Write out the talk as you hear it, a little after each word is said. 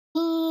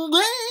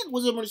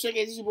What's up, Motherfucker?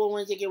 This is your boy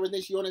Wednesday. Get with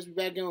this. You on us? Be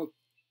back on.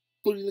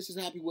 Fully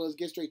listen, happy was.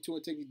 Get straight to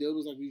it. Take these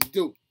dildos like we used to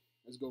do.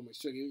 Let's go,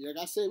 Motherfucker. Like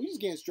I said, we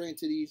just getting straight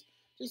into these.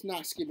 Just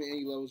not skipping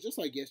any levels, just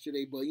like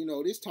yesterday. But you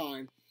know, this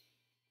time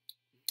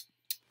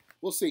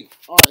we'll see.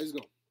 All right, let's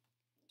go.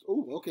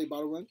 Ooh, okay,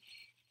 bottle run.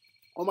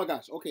 Oh my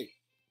gosh. Okay,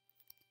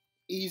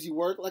 easy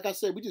work. Like I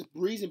said, we just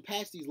breezing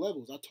past these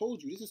levels. I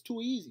told you this is too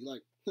easy.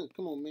 Like,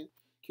 come on, man.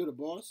 Kill the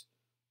boss.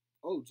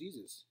 Oh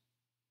Jesus.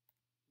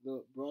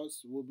 The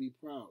boss will be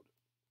proud.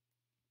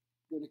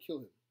 Gonna kill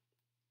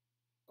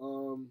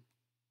him.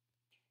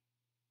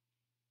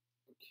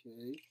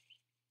 Okay.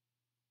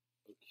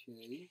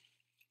 Okay.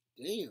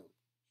 Damn.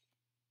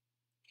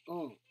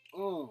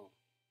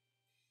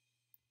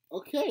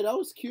 Okay, that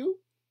was cute.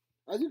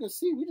 As you can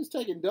see, we just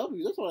taking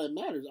W's. That's all that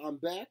matters. I'm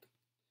back.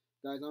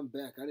 Guys, I'm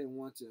back. I didn't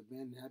want to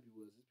abandon Happy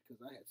Wheels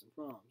because I had some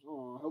problems.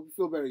 Oh, I hope you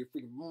feel better, you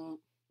freaking mom.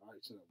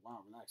 Alright, shut up.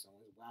 Wow, relax on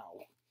it. Wow.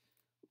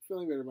 I'm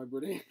feeling better, my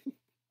brother.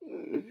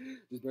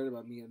 Just better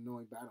about me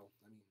annoying battle.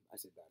 I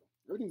said battle.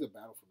 Everything's a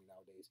battle for me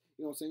nowadays.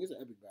 You know what I'm saying? It's an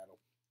epic battle.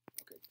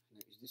 Okay,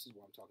 this is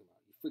what I'm talking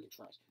about. You freaking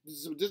trash. This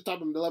is this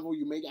type of level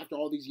you make after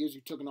all these years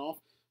you've taken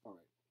off. All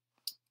right.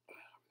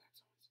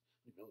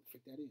 You know what the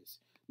frick that is.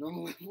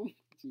 Normal level.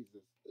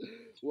 Jesus.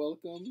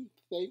 Welcome.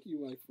 Thank you,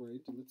 my friend.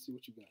 Let's see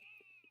what you got.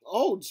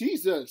 Oh,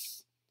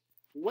 Jesus.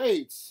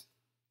 Wait.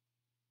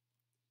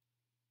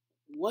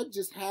 What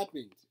just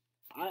happened?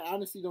 I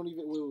honestly don't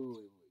even...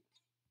 Wait.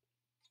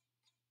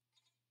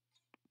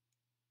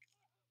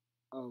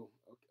 Oh,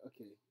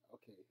 okay.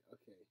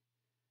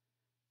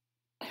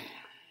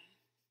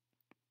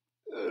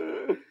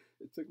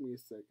 It took me a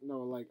sec.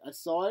 No, like I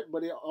saw it,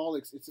 but it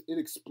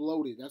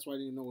exploded. That's why I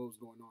didn't know what was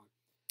going on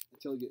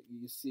until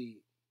you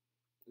see,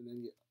 and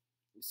then you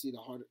see the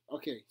harder.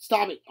 Okay,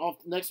 stop it. Off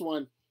next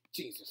one.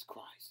 Jesus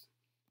Christ,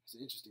 that's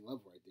an interesting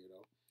level right there,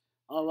 though.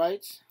 All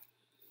right,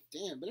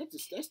 damn, but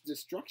that's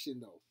destruction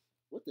though.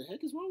 What the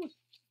heck is wrong with?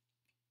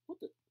 What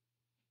the?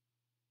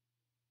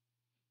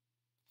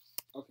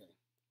 Okay,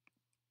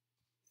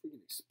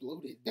 freaking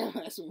exploded. That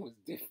last one was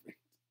different.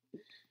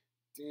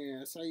 Damn,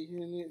 that's how you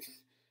hitting it.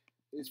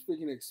 It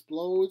freaking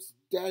explodes.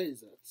 That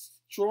is a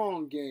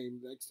strong game.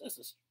 That's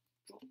a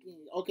strong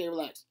game. Okay,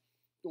 relax.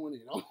 Going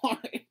in. All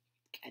right.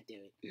 God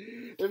damn it.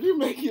 If you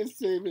make it,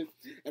 save it,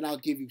 and I'll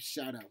give you a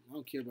shout out. I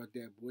don't care about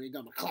that, boy. You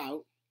got my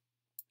clout.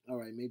 All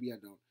right, maybe I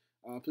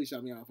don't. Please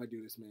shout me out if I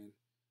do this, man.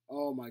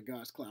 Oh my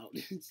gosh, clout.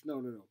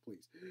 No,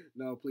 please.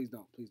 No, please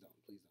don't. Please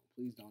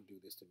don't do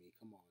this to me.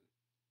 Come on.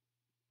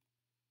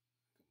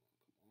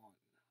 Jesus Christ.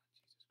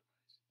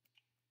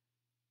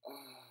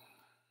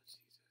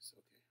 Jesus.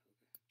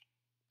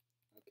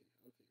 Okay.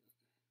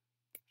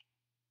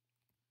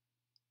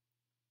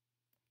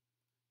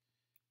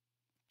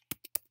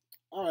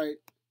 All right.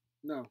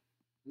 No,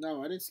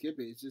 I didn't skip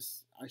it. It's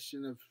just I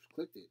shouldn't have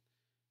clicked it.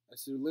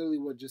 That's literally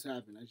what just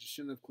happened. I just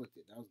shouldn't have clicked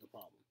it. That was the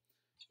problem.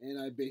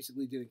 And I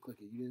basically didn't click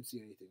it. You didn't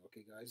see anything,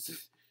 okay, guys?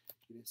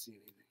 You didn't see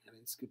anything. I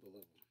didn't skip a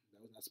level.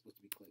 That was not supposed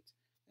to be clicked.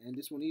 And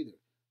this one either.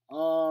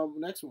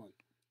 Next one.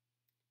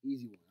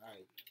 Easy one. All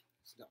right.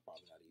 It's not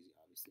probably not easy,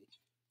 obviously.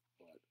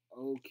 But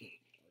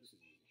okay. Oh, this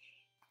is easy.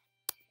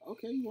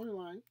 Okay, you weren't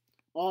lying.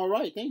 All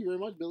right. Thank you very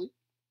much, Billy.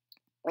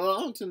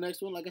 On to the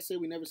next one. Like I said,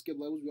 we never skip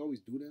levels. We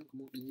always do them.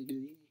 Come on. I'm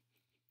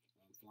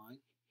flying.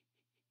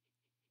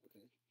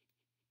 Okay.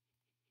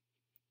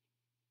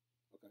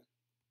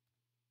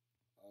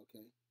 I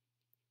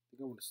think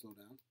I want to slow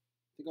down.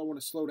 I think I want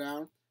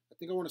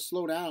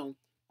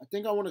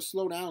to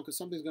slow down because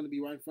something's going to be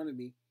right in front of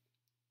me.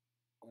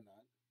 Or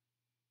not.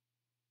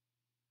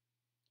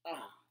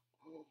 Ah.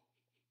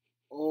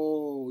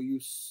 Oh, you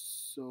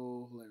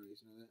so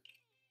hilarious. You know that?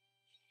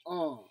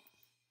 Oh.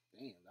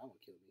 Damn, that one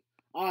killed me.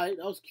 Alright,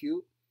 that was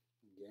cute.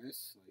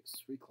 Yes, like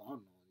free cloud and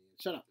all.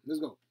 Shut up.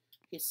 Let's go.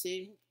 Okay,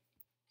 see?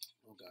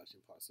 Oh gosh,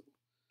 impossible.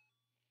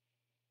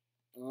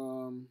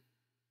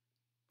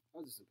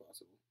 How's this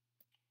impossible?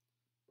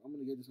 I'm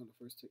gonna get this on the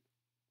first tick.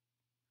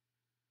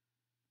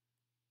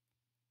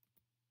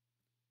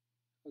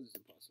 How's this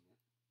impossible?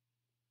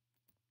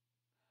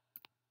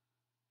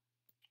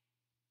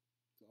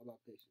 It's all about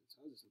patience.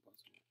 How's this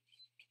impossible?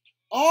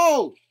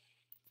 Oh!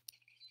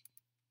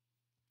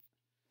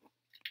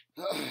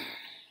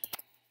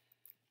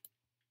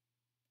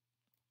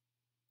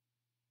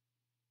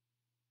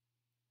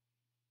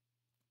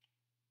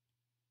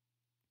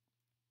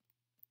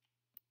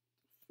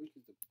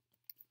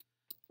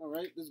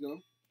 Alright, let's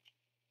go.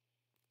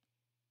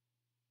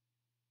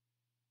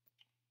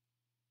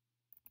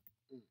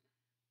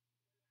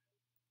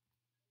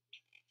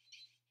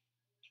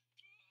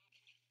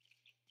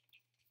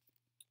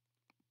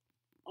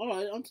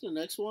 Alright, on to the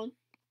next one.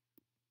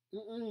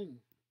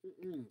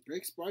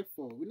 Drake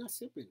Spiteful. We're not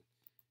sipping.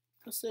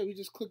 Like I said, we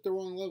just clicked the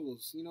wrong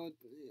levels. You know,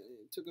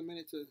 it took a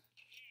minute to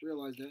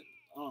realize that.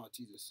 Oh,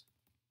 Jesus.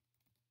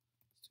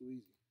 It's too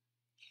easy.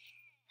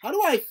 How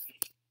do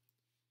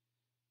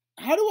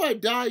I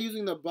die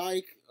using the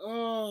bike?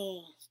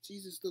 Oh,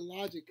 Jesus, the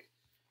logic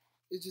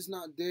is just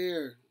not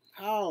there.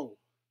 How?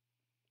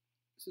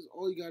 This is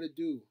all you gotta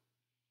do.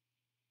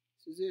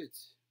 This is it.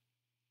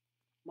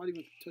 I'm not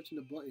even touching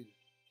the button.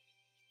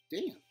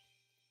 Damn.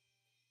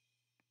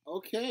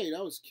 Okay,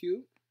 that was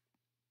cute.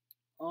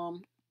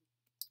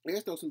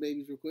 Let's throw some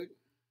babies real quick.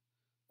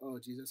 Oh,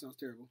 geez, that sounds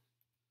terrible.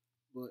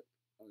 But,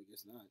 oh, I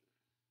guess not.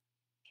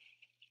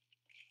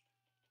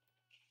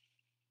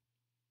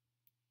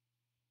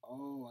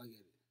 Oh, I get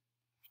it.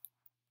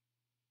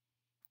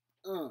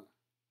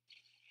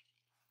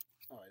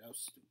 Alright, that was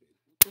stupid.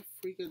 What the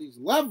freak are these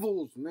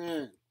levels,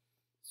 man?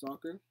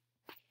 Soccer?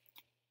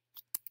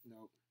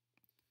 No.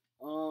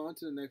 On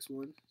to the next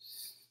one.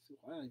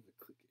 Why did I even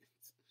click it?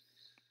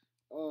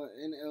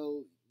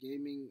 NL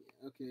Gaming.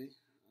 Okay.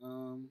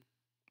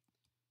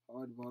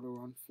 Hard bottle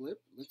run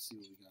flip. Let's see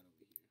what we got over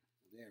here.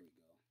 There we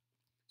go.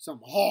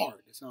 Something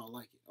hard. That's how I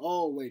like it.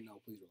 Oh, wait, no.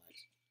 Please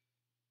relax.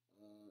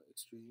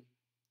 Extreme.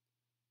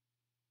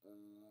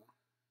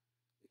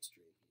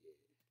 Extreme. Yeah.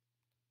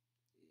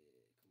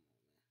 Yeah, come on,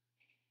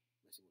 man.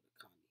 Messing with a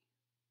Kami.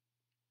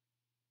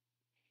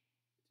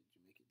 Did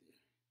you make it there?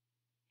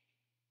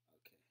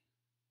 Okay. So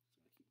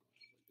I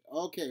keep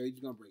going. Okay, he's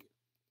just gonna break it.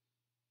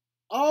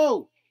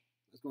 Oh!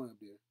 That's going up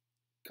there.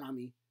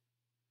 Kami.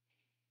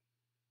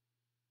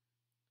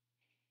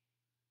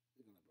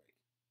 They're gonna break.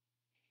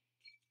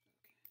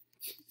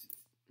 Okay.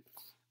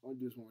 I'll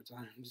do this one more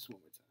time. Just one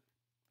more time.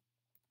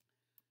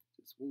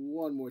 Just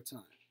one more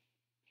time.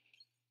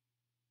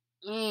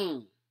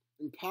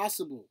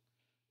 Impossible.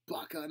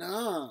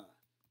 Bacana.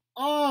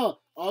 Oh,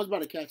 I was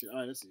about to catch it. All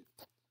right, let's see.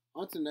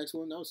 On to the next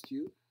one. That was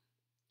cute.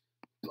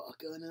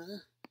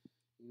 Bacana.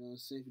 You know,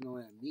 if you know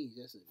what that means,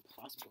 that's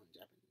impossible in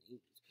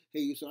Japanese.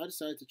 Hey, so I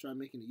decided to try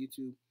making a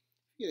YouTube.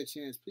 If you get a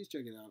chance, please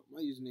check it out.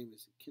 My username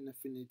is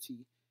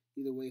Kinaffinity.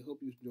 Either way,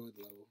 hope you enjoyed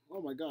the level.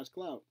 Oh my gosh,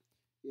 Cloud.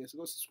 Yeah, so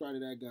go subscribe to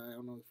that guy. I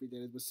don't know what freak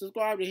that is, but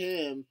subscribe to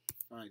him.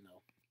 All right,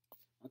 no.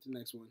 On to the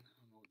next one. I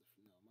don't know what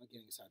the no. I'm not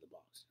getting inside the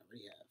box. I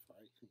already have. All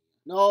right.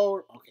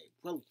 No. Okay.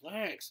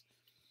 Relax.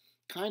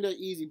 Kind of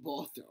easy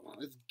ball throw.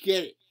 Let's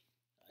get it.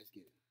 Let's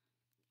get it.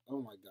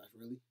 Oh my gosh.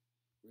 Really?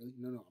 Really?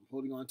 No. I'm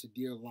holding on to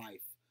dear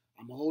life.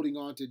 I'm holding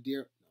on to dear.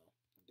 No.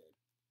 I'm dead.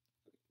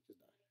 Okay. Just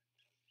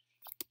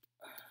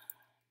die.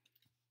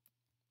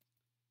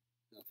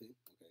 Nothing.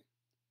 Okay.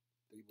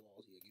 3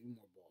 balls. Yeah. Give me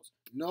more balls.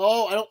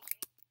 No. I don't.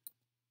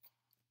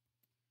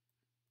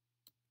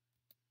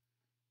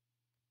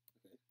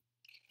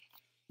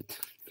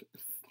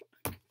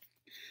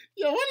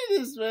 Yo, what is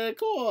this, man?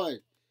 Come on.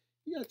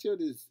 You gotta chill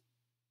this.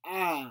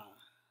 Okay.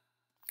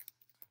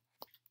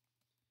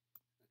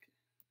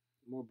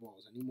 More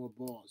balls. I need more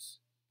balls.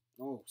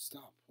 No,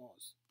 stop.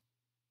 Pause.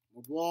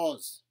 More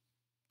balls.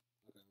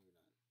 Okay, maybe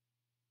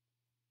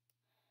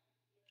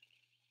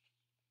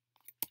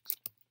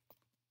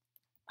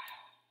not.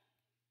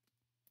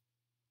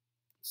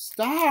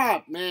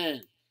 Stop,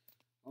 man.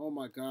 Oh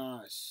my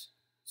gosh.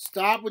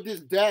 Stop with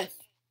this death.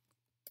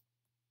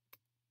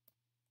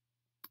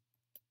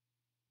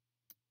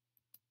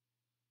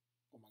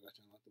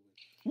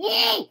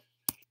 Whoa!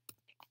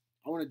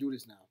 I want to do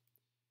this now.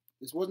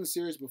 This wasn't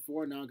serious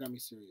before, now it got me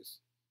serious.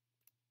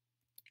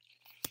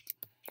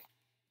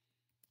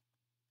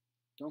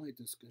 Don't hit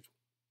the schedule.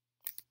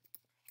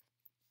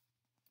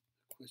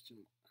 Question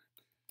mark.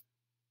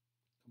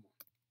 Come on.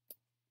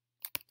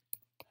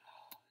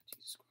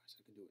 Jesus Christ,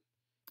 I can do it.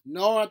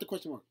 No, not the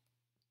question mark.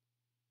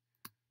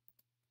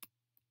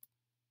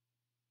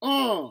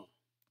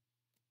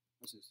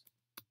 What's this?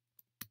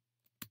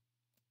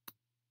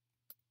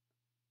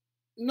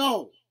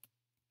 No.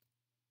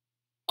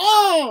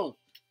 Oh!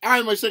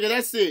 Alright, my sugar,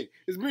 that's it.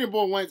 It's Bring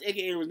Boy Wines,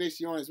 aka it was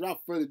Nation's.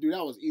 Without further ado,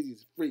 that was easy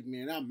as freak,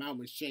 man. I'm out,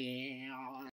 Michelle.